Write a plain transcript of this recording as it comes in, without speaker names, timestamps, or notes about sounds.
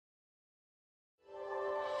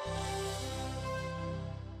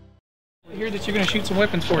hear that you're going to shoot some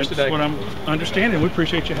weapons for us today. That's what I'm understanding. We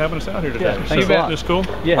appreciate you having us out here today. Yeah, thanks a lot. This cool?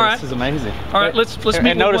 Yeah, all right. This is amazing. All right, let's meet.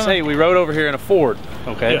 And notice, hey, we rode over here in a Ford.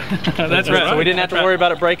 Okay, Yeah. That's right. So we didn't have to worry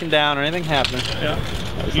about it breaking down or anything happening. Yeah.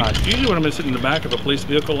 Nice. Usually when I'm sitting in the back of a police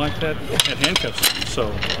vehicle like that, I had handcuffs on, so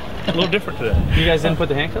a little different today. You guys didn't put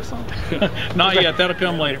the handcuffs on? Not yet. That'll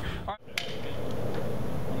come later.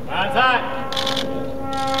 That's hot.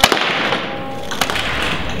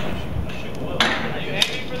 Are you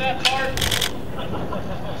aiming for that part?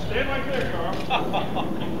 Stand right there, Carl.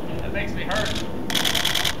 That makes me hurt.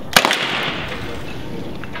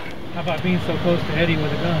 How about being so close to Eddie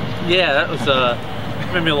with a gun? Yeah, that was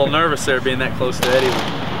made me a little nervous there, being that close to Eddie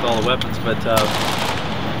with all the weapons. But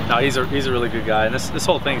no, he's a really good guy, and this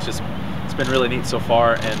whole thing's just, it's been really neat so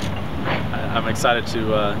far, and I'm excited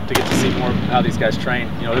to get to see more of how these guys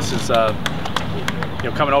train. You know, this is you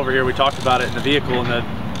know, coming over here, we talked about it in the vehicle, and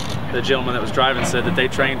the gentleman that was driving said that they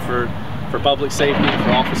train for public safety,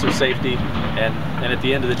 for officer safety, and at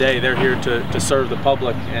the end of the day, they're here to serve the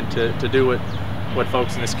public and to do what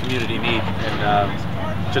folks in this community need.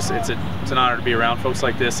 And just it's an honor to be around folks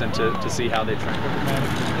like this and to see how they train.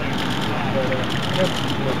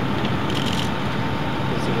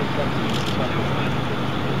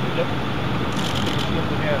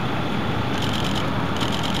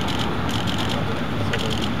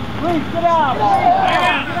 Please get out!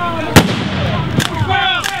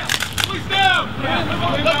 Please down!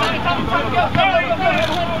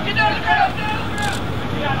 Get down to the ground!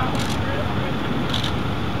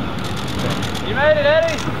 You made it, Eddie!